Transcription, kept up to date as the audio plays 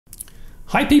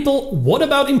Hi people, what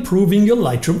about improving your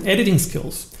Lightroom editing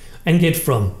skills and get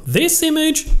from this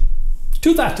image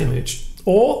to that image,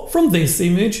 or from this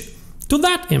image to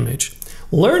that image?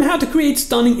 Learn how to create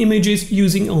stunning images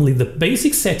using only the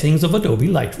basic settings of Adobe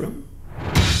Lightroom.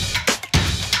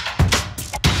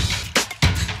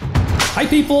 Hi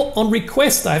people, on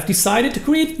request I've decided to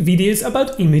create videos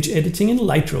about image editing in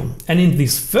Lightroom, and in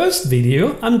this first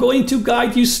video I'm going to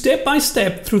guide you step by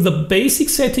step through the basic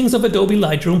settings of Adobe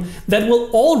Lightroom that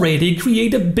will already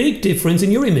create a big difference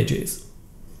in your images.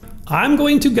 I'm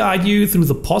going to guide you through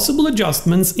the possible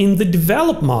adjustments in the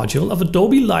Develop module of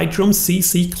Adobe Lightroom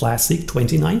CC Classic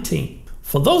 2019.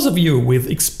 For those of you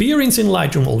with experience in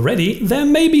Lightroom already, there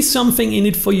may be something in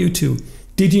it for you too.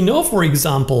 Did you know, for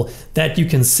example, that you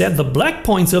can set the black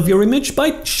points of your image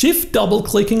by shift double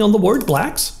clicking on the word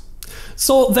blacks?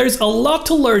 So there's a lot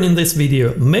to learn in this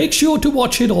video. Make sure to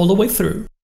watch it all the way through.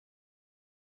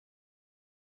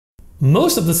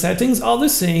 Most of the settings are the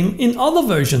same in other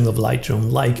versions of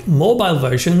Lightroom, like mobile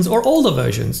versions or older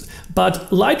versions,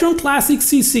 but Lightroom Classic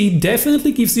CC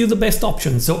definitely gives you the best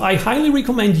option, so I highly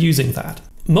recommend using that.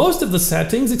 Most of the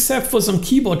settings, except for some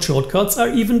keyboard shortcuts, are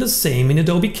even the same in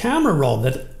Adobe Camera Raw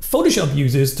that Photoshop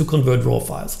uses to convert RAW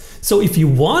files. So if you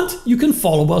want, you can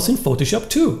follow us in Photoshop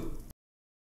too.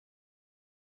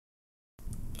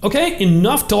 Okay,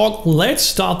 enough talk, let's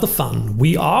start the fun.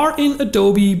 We are in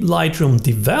Adobe Lightroom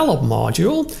Develop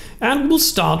module and we'll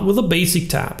start with the Basic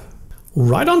tab.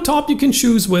 Right on top you can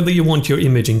choose whether you want your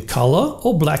image in color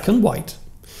or black and white.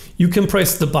 You can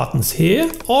press the buttons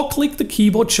here or click the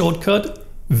keyboard shortcut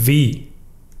V.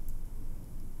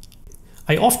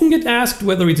 I often get asked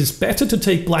whether it is better to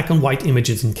take black and white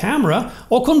images in camera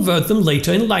or convert them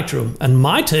later in Lightroom, and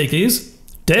my take is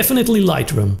definitely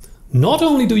Lightroom. Not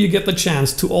only do you get the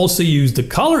chance to also use the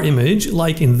color image,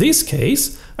 like in this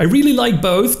case, I really like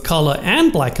both color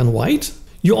and black and white,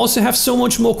 you also have so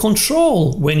much more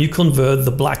control when you convert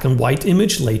the black and white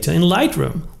image later in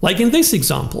Lightroom, like in this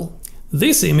example.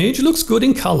 This image looks good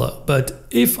in color, but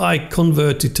if I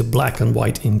convert it to black and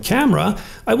white in camera,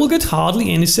 I will get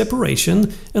hardly any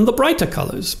separation in the brighter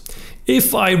colors.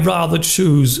 If I rather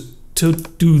choose to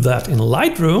do that in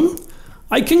Lightroom,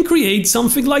 I can create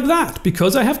something like that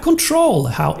because I have control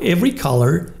how every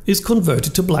color is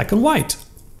converted to black and white.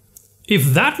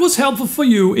 If that was helpful for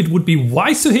you, it would be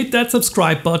wise to hit that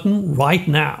subscribe button right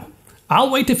now.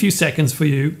 I'll wait a few seconds for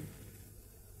you.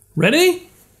 Ready?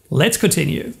 Let's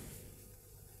continue.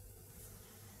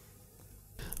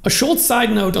 A short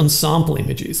side note on sample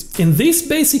images. In this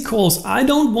basic course, I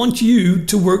don't want you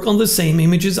to work on the same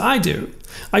images I do.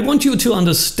 I want you to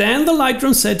understand the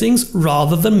Lightroom settings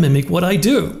rather than mimic what I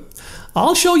do.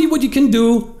 I'll show you what you can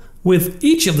do with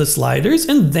each of the sliders,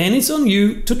 and then it's on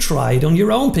you to try it on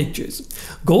your own pictures.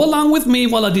 Go along with me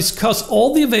while I discuss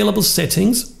all the available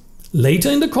settings. Later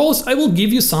in the course, I will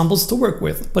give you samples to work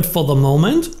with, but for the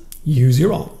moment, use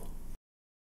your own.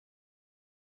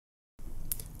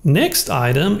 Next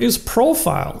item is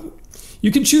Profile.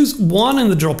 You can choose one in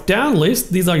the drop-down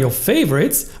list, these are your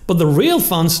favorites, but the real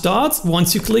fun starts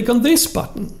once you click on this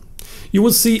button. You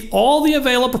will see all the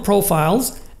available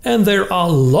profiles, and there are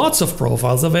lots of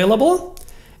profiles available,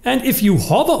 and if you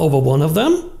hover over one of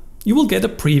them, you will get a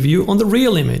preview on the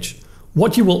real image.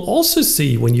 What you will also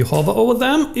see when you hover over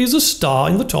them is a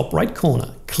star in the top right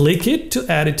corner. Click it to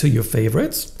add it to your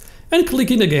favorites, and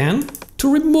click it again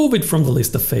to remove it from the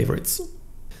list of favorites.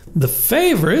 The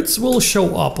favorites will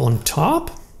show up on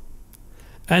top,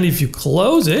 and if you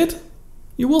close it,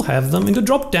 you will have them in the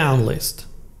drop-down list.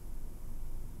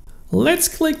 Let's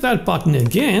click that button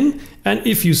again, and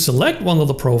if you select one of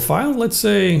the profiles, let's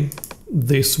say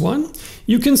this one,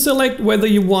 you can select whether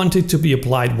you want it to be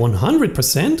applied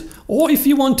 100% or if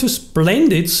you want to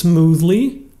blend it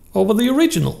smoothly over the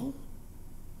original.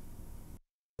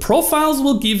 Profiles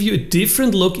will give you a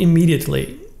different look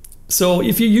immediately. So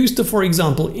if you use the, for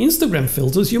example, Instagram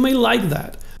filters, you may like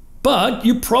that. But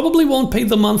you probably won't pay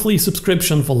the monthly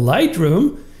subscription for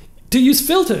Lightroom to use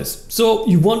filters. So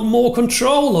you want more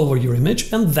control over your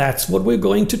image, and that's what we're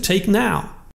going to take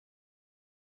now.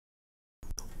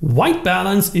 White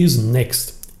balance is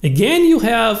next. Again, you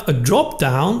have a drop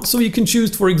down, so you can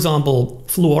choose, for example,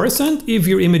 fluorescent if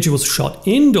your image was shot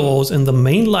indoors and the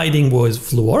main lighting was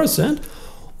fluorescent.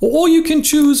 Or you can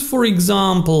choose, for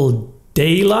example,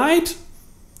 daylight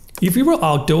if you were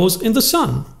outdoors in the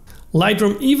sun.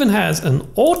 Lightroom even has an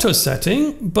auto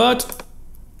setting, but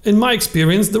in my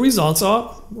experience the results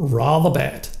are rather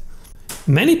bad.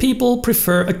 Many people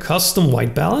prefer a custom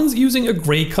white balance using a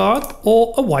gray card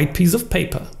or a white piece of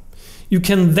paper. You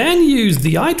can then use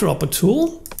the eyedropper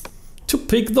tool to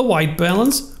pick the white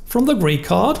balance from the gray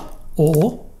card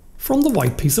or from the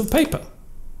white piece of paper.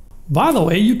 By the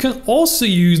way, you can also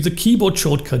use the keyboard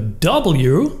shortcut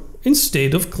W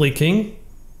instead of clicking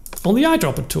on the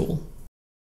eyedropper tool.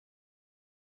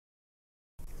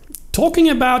 Talking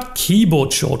about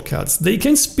keyboard shortcuts, they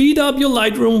can speed up your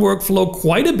Lightroom workflow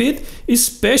quite a bit,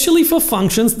 especially for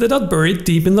functions that are buried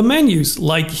deep in the menus,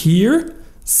 like here,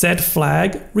 set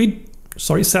flag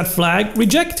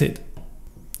rejected.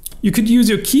 You could use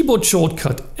your keyboard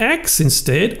shortcut X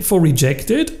instead for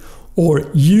rejected,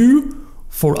 or U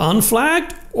for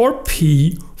unflagged, or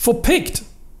P for picked.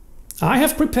 I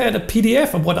have prepared a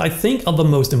PDF of what I think are the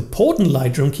most important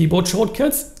Lightroom keyboard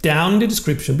shortcuts down in the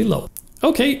description below.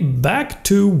 Okay, back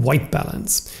to white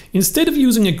balance. Instead of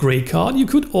using a gray card, you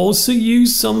could also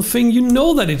use something you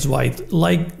know that it's white,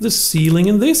 like the ceiling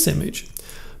in this image.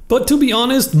 But to be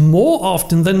honest, more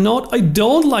often than not, I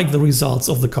don't like the results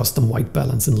of the custom white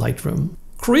balance in Lightroom.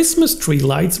 Christmas tree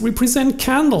lights represent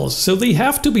candles, so they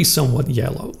have to be somewhat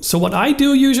yellow. So what I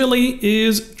do usually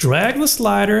is drag the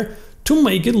slider to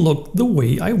make it look the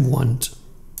way I want.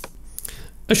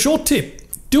 A short tip.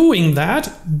 Doing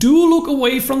that, do look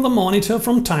away from the monitor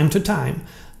from time to time.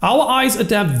 Our eyes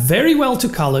adapt very well to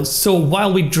colors, so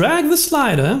while we drag the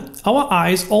slider, our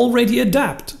eyes already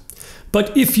adapt.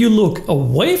 But if you look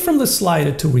away from the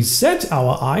slider to reset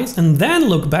our eyes and then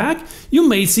look back, you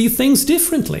may see things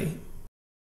differently.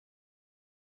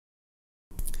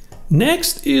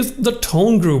 Next is the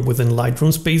tone group within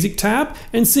Lightroom's basic tab,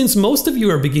 and since most of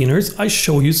you are beginners, I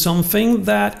show you something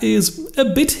that is a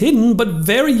bit hidden but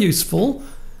very useful.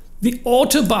 The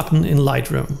auto button in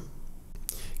Lightroom.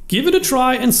 Give it a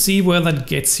try and see where that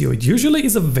gets you. It usually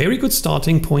is a very good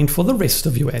starting point for the rest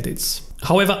of your edits.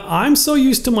 However, I'm so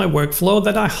used to my workflow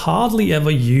that I hardly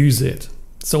ever use it.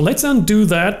 So let's undo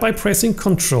that by pressing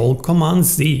Ctrl Command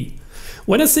Z.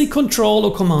 When I say Ctrl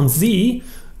or Command Z,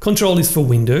 Ctrl is for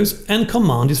Windows and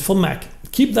Command is for Mac.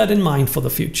 Keep that in mind for the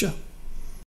future.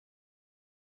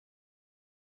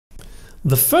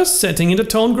 The first setting in the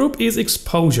tone group is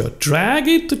exposure. Drag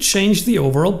it to change the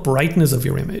overall brightness of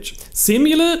your image,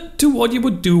 similar to what you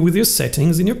would do with your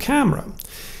settings in your camera.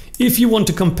 If you want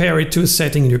to compare it to a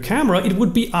setting in your camera, it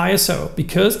would be ISO,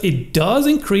 because it does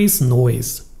increase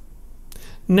noise.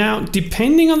 Now,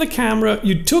 depending on the camera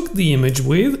you took the image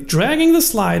with, dragging the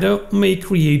slider may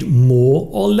create more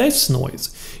or less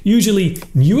noise. Usually,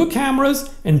 newer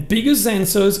cameras and bigger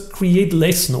sensors create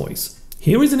less noise.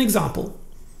 Here is an example.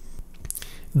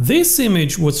 This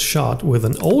image was shot with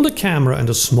an older camera and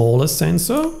a smaller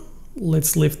sensor.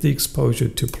 Let's lift the exposure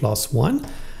to +1.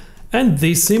 And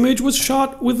this image was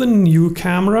shot with a new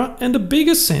camera and a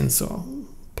bigger sensor.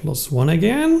 +1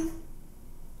 again,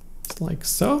 like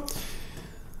so.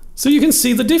 So you can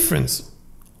see the difference.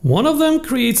 One of them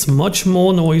creates much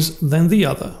more noise than the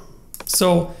other.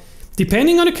 So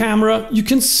depending on the camera, you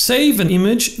can save an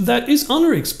image that is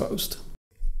underexposed.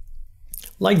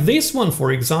 Like this one,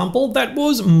 for example, that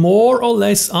was more or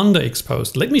less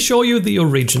underexposed. Let me show you the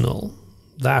original,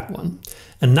 that one.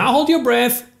 And now hold your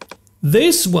breath.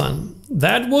 This one,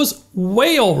 that was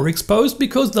way overexposed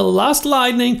because the last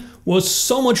lightning was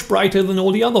so much brighter than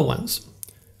all the other ones.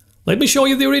 Let me show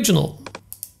you the original.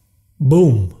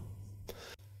 Boom.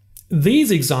 These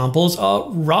examples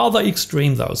are rather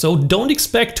extreme though, so don't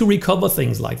expect to recover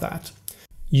things like that.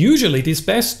 Usually it is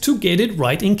best to get it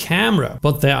right in camera,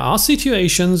 but there are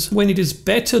situations when it is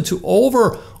better to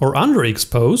over or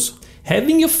underexpose,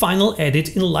 having your final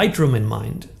edit in Lightroom in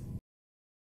mind.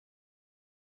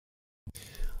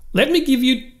 Let me give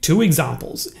you two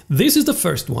examples. This is the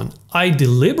first one. I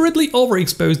deliberately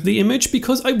overexposed the image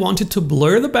because I wanted to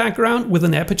blur the background with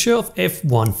an aperture of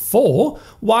f1.4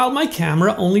 while my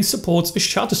camera only supports a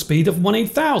shutter speed of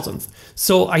 1/8000th,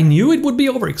 so I knew it would be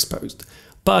overexposed.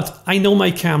 But I know my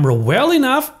camera well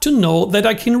enough to know that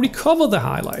I can recover the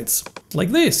highlights,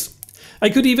 like this. I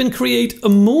could even create a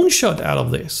moonshot out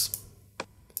of this.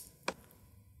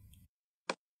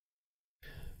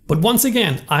 But once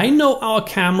again, I know our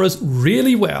cameras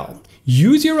really well.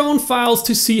 Use your own files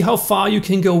to see how far you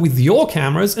can go with your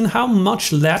cameras and how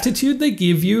much latitude they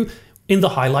give you in the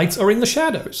highlights or in the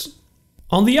shadows.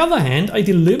 On the other hand, I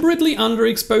deliberately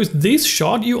underexposed this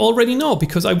shot you already know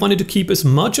because I wanted to keep as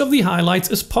much of the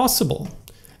highlights as possible.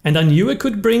 And I knew I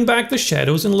could bring back the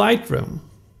shadows in Lightroom.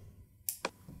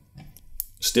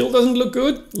 Still doesn't look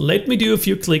good? Let me do a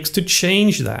few clicks to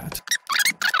change that.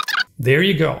 There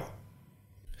you go.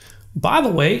 By the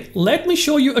way, let me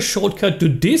show you a shortcut to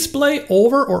display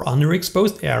over or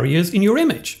underexposed areas in your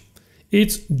image.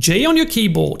 It's J on your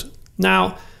keyboard.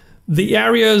 Now, the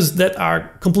areas that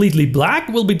are completely black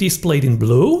will be displayed in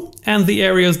blue, and the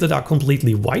areas that are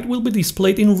completely white will be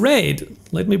displayed in red.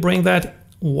 Let me bring that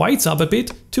whites up a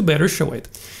bit to better show it.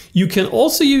 You can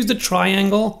also use the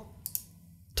triangle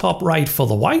top right for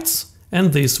the whites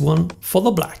and this one for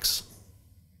the blacks.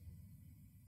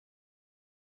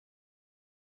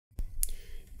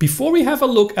 Before we have a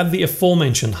look at the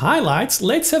aforementioned highlights,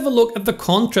 let's have a look at the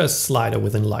contrast slider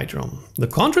within Lightroom. The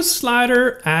contrast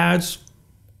slider adds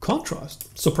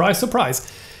contrast. Surprise,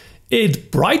 surprise.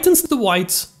 It brightens the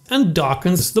whites and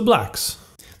darkens the blacks.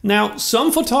 Now,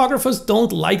 some photographers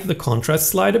don't like the contrast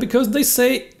slider because they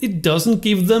say it doesn't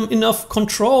give them enough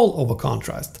control over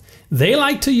contrast. They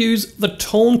like to use the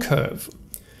tone curve.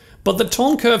 But the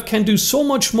tone curve can do so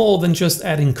much more than just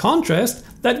adding contrast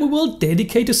that we will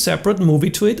dedicate a separate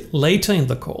movie to it later in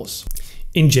the course.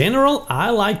 In general, I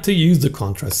like to use the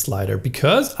contrast slider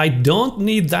because I don't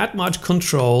need that much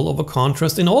control over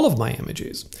contrast in all of my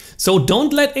images. So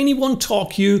don't let anyone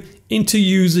talk you into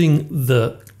using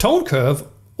the tone curve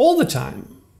all the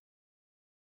time.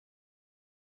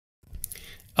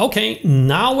 Okay,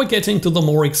 now we're getting to the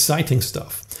more exciting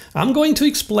stuff. I'm going to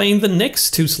explain the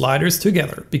next two sliders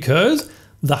together because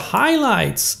the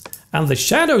highlights and the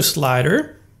shadow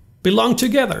slider belong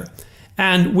together.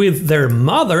 And with their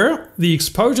mother, the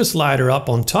exposure slider up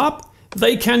on top,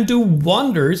 they can do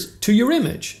wonders to your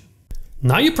image.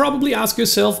 Now you probably ask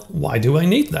yourself, why do I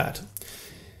need that?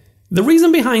 The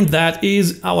reason behind that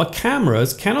is our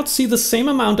cameras cannot see the same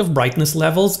amount of brightness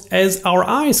levels as our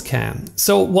eyes can.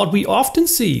 So what we often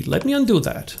see, let me undo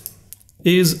that,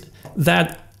 is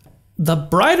that the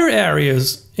brighter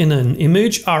areas in an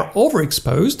image are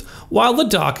overexposed, while the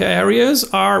darker areas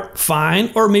are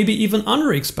fine or maybe even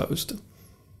underexposed.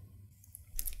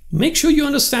 Make sure you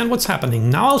understand what's happening.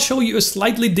 Now I'll show you a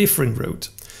slightly different route.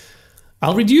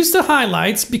 I'll reduce the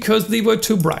highlights because they were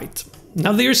too bright.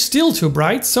 Now they are still too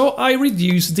bright, so I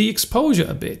reduce the exposure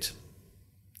a bit.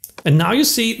 And now you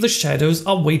see the shadows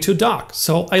are way too dark,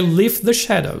 so I lift the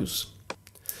shadows.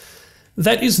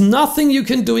 That is nothing you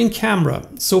can do in camera.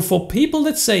 So for people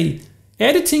that say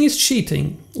editing is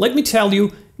cheating, let me tell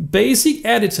you, basic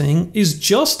editing is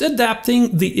just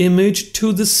adapting the image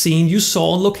to the scene you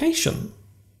saw on location.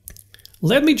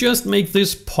 Let me just make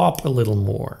this pop a little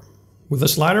more. With the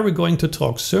slider we're going to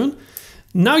talk soon.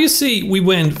 Now you see we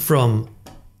went from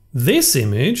this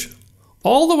image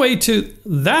all the way to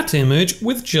that image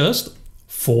with just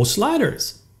 4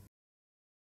 sliders.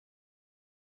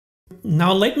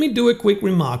 Now let me do a quick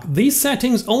remark. These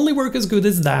settings only work as good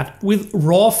as that with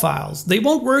RAW files. They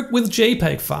won't work with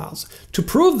JPEG files. To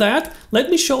prove that, let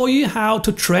me show you how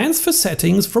to transfer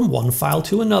settings from one file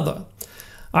to another.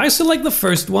 I select the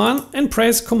first one and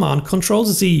press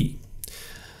Command-Control-Z.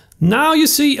 Now you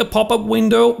see a pop-up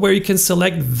window where you can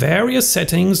select various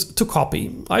settings to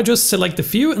copy. I just select a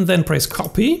few and then press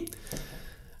Copy.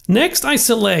 Next I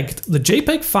select the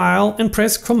JPEG file and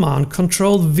press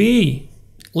Command-Control-V.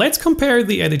 Let's compare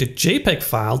the edited JPEG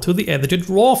file to the edited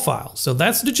RAW file. So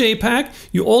that's the JPEG.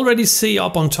 You already see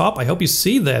up on top, I hope you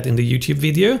see that in the YouTube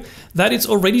video, that it's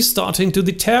already starting to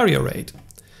deteriorate.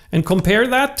 And compare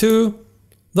that to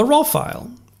the RAW file.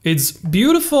 It's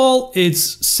beautiful,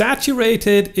 it's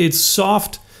saturated, it's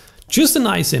soft, just a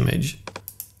nice image.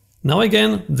 Now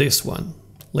again, this one.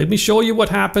 Let me show you what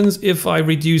happens if I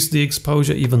reduce the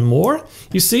exposure even more.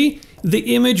 You see,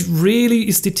 the image really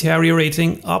is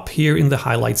deteriorating up here in the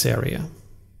highlights area.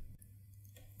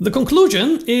 The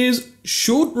conclusion is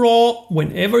shoot RAW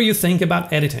whenever you think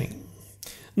about editing.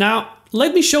 Now,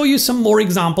 let me show you some more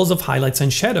examples of highlights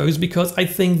and shadows because I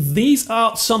think these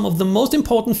are some of the most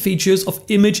important features of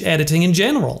image editing in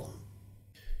general.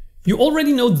 You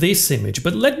already know this image,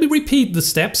 but let me repeat the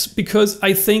steps because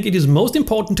I think it is most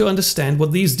important to understand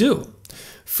what these do.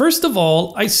 First of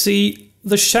all, I see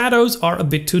the shadows are a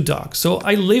bit too dark, so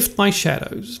I lift my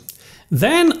shadows.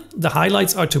 Then the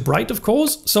highlights are too bright, of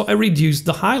course, so I reduce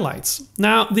the highlights.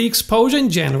 Now the exposure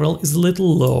in general is a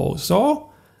little low,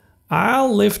 so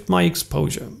I'll lift my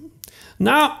exposure.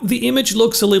 Now the image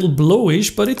looks a little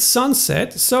bluish, but it's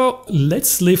sunset, so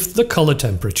let's lift the color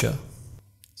temperature.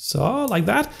 So like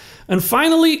that. And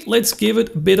finally, let's give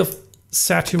it a bit of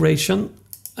saturation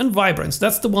and vibrance.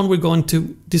 That's the one we're going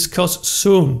to discuss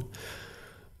soon.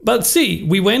 But see,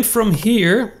 we went from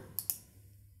here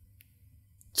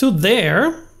to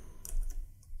there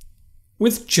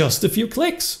with just a few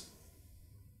clicks.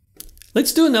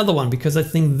 Let's do another one because I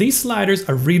think these sliders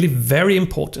are really very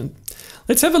important.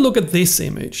 Let's have a look at this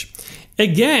image.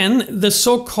 Again, the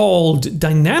so-called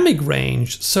dynamic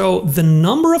range, so the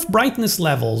number of brightness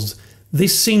levels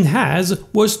this scene has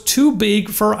was too big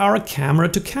for our camera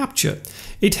to capture.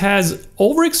 It has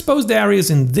overexposed areas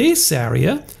in this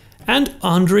area and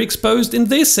underexposed in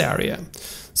this area.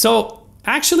 So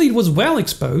actually it was well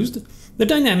exposed. the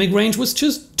dynamic range was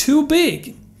just too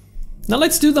big. Now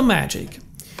let's do the magic.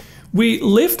 We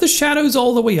lift the shadows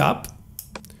all the way up.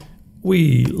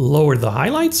 We lower the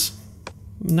highlights.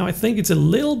 Now I think it's a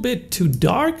little bit too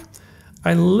dark.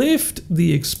 I lift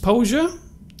the exposure.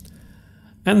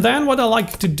 And then what I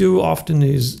like to do often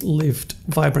is lift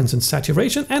vibrance and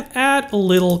saturation and add a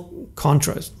little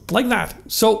contrast, like that.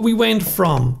 So we went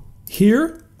from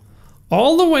here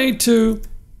all the way to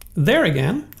there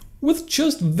again with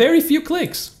just very few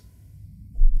clicks.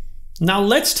 Now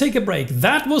let's take a break.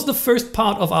 That was the first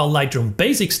part of our Lightroom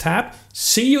Basics tab.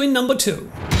 See you in number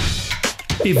 2.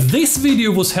 If this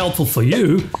video was helpful for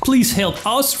you, please help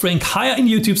us rank higher in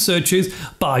YouTube searches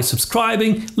by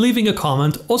subscribing, leaving a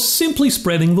comment, or simply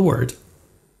spreading the word.